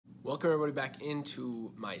Welcome everybody back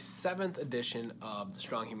into my 7th edition of the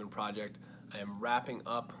Strong Human Project. I am wrapping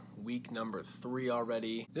up week number 3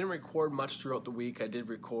 already. Didn't record much throughout the week. I did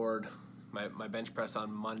record my bench press on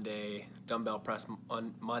Monday, dumbbell press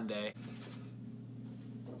on Monday.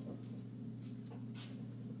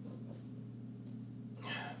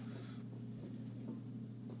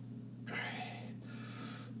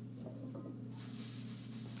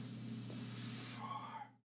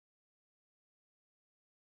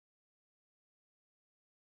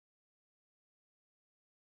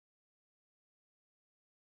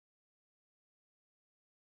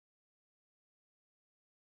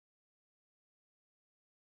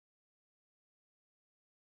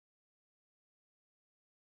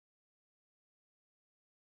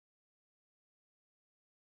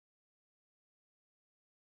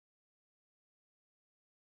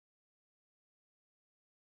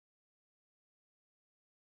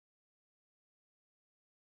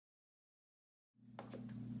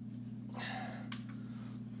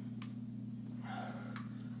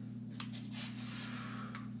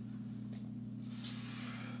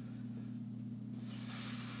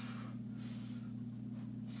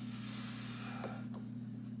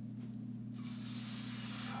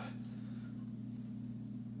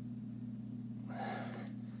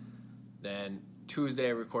 Then Tuesday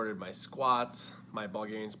I recorded my squats, my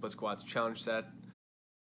Bulgarian split squats challenge set.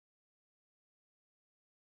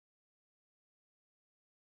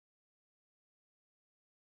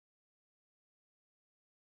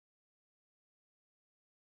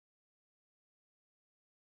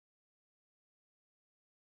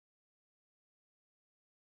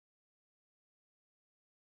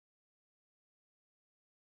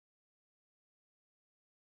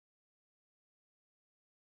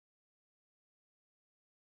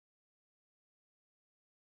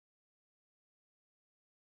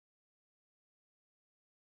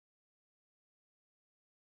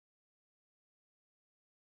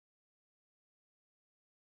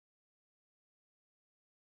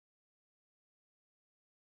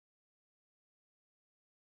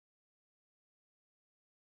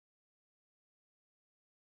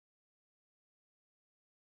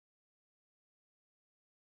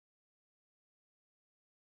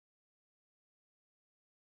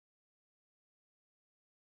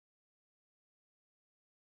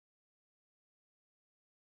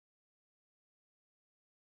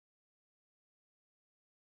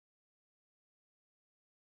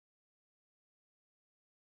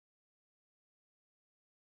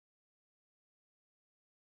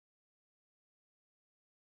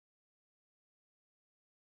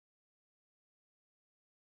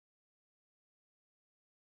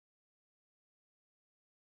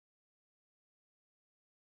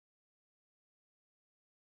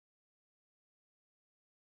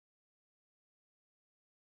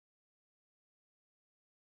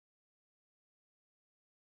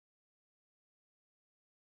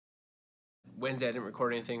 Wednesday I didn't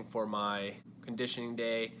record anything for my conditioning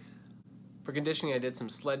day. For conditioning I did some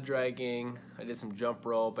sled dragging, I did some jump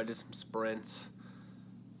rope, I did some sprints.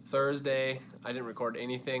 Thursday I didn't record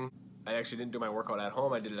anything. I actually didn't do my workout at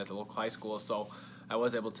home, I did it at the local high school, so I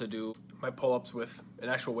was able to do my pull-ups with an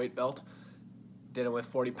actual weight belt. Did it with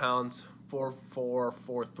 40 pounds,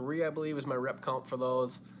 4-4-4-3 I believe is my rep count for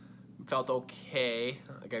those. Felt okay.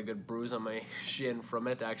 I got a good bruise on my shin from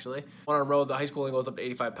it actually. On our road, the high school only goes up to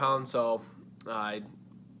 85 pounds, so I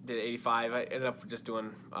did 85. I ended up just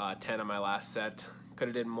doing 10 on my last set. Could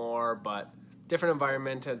have did more, but different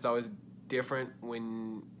environment. It's always different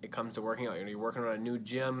when it comes to working out. You know, you're working on a new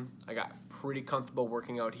gym. I got pretty comfortable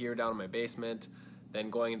working out here down in my basement.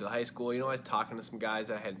 Then going into the high school, you know, I was talking to some guys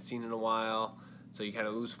that I hadn't seen in a while. So you kind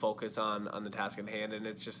of lose focus on the task at hand, and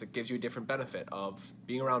it gives you a different benefit of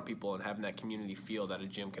being around people and having that community feel that a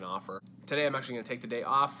gym can offer. Today I'm actually going to take the day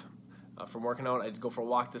off from working out. I did go for a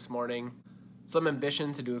walk this morning. Some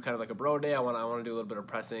ambition to do kind of like a bro day. I want to do a little bit of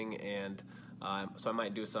pressing, and so I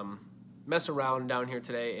might do some mess around down here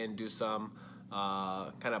today and do some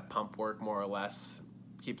kind of pump work more or less.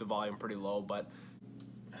 Keep the volume pretty low, but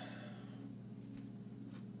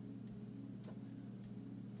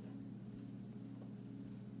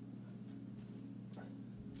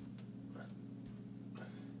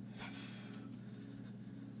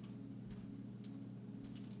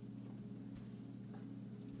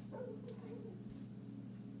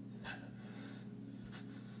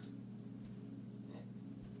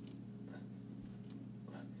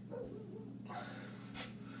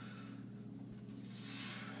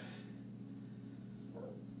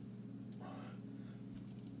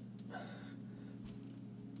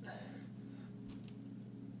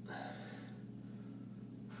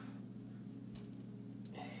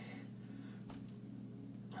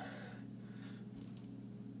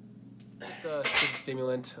the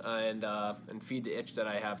stimulant and feed the itch that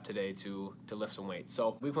I have today to lift some weight.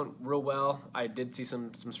 So we went real well. I did see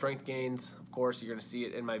some strength gains. Of course, you're gonna see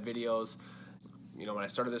it in my videos. You know, when I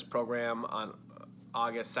started this program on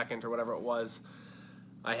August 2nd or whatever it was,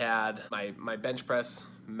 I had my bench press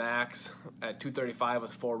max at 235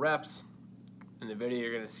 with 4 reps. In the video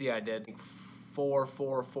you're gonna see I did 4,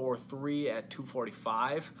 4, 4, 3 at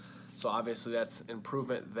 245. So obviously that's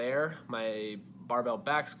improvement there. My barbell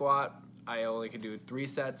back squat, I only could do 3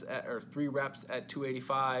 reps at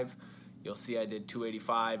 285. You'll see I did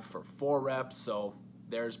 285 for 4 reps, so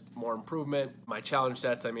there's more improvement. My challenge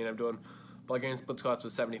sets, I mean, I'm doing Bulgarian split squats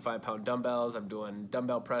with 75-pound dumbbells. I'm doing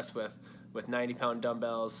dumbbell press with 90-pound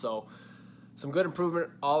dumbbells. So some good improvement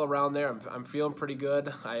all around there. I'm feeling pretty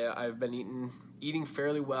good. I've been eating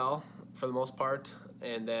fairly well for the most part,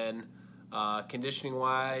 and then conditioning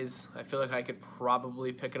wise, I feel like I could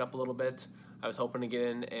probably pick it up a little bit. I was hoping to get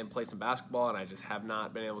in and play some basketball, and I just have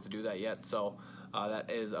not been able to do that yet. So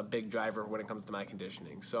that is a big driver when it comes to my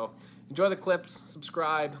conditioning. So enjoy the clips,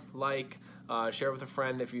 subscribe, like, share with a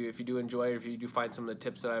friend if you do enjoy it. If you do find some of the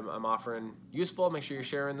tips that I'm offering useful, make sure you're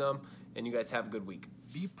sharing them, and you guys have a good week.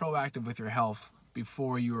 Be proactive with your health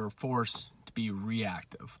before you are forced to be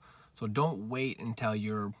reactive. So don't wait until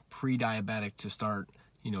you're pre-diabetic to start,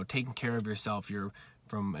 taking care of yourself. You're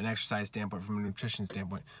from an exercise standpoint, from a nutrition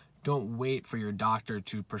standpoint. Don't wait for your doctor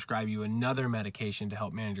to prescribe you another medication to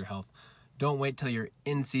help manage your health. Don't wait till you're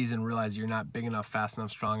in season, realize you're not big enough, fast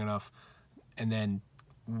enough, strong enough, and then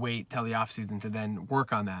wait till the off season to then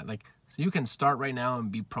work on that. So you can start right now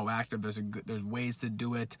and be proactive. There's ways to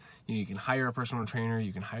do it. You can hire a personal trainer,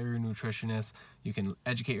 you can hire a nutritionist, you can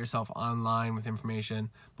educate yourself online with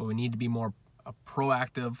information, but we need to be more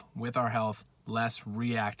proactive with our health, less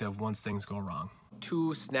reactive once things go wrong.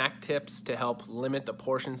 2 snack tips to help limit the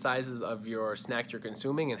portion sizes of your snacks you're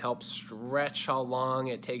consuming and help stretch how long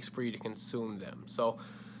it takes for you to consume them. So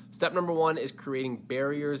step number 1 is creating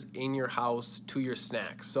barriers in your house to your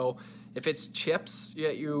snacks. So if it's chips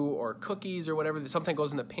or cookies or whatever, something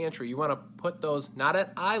goes in the pantry, you want to put those not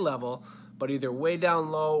at eye level, but either way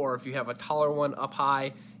down low, or if you have a taller one, up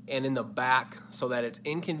high and in the back, so that it's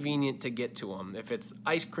inconvenient to get to them. If it's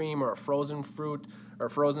ice cream or a frozen fruit or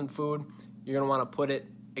frozen food, you're going to want to put it,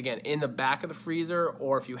 again, in the back of the freezer,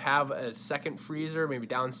 or if you have a second freezer, maybe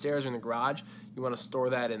downstairs or in the garage, you want to store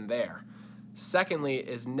that in there. Secondly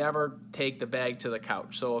is never take the bag to the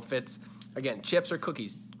couch. So if it's, again, chips or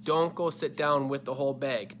cookies, don't go sit down with the whole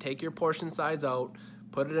bag. Take your portion size out,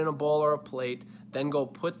 put it in a bowl or a plate, then go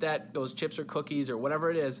put those chips or cookies or whatever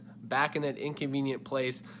it is back in that inconvenient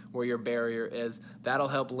place where your barrier is. That'll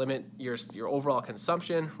help limit your overall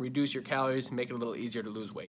consumption, reduce your calories, make it a little easier to lose weight.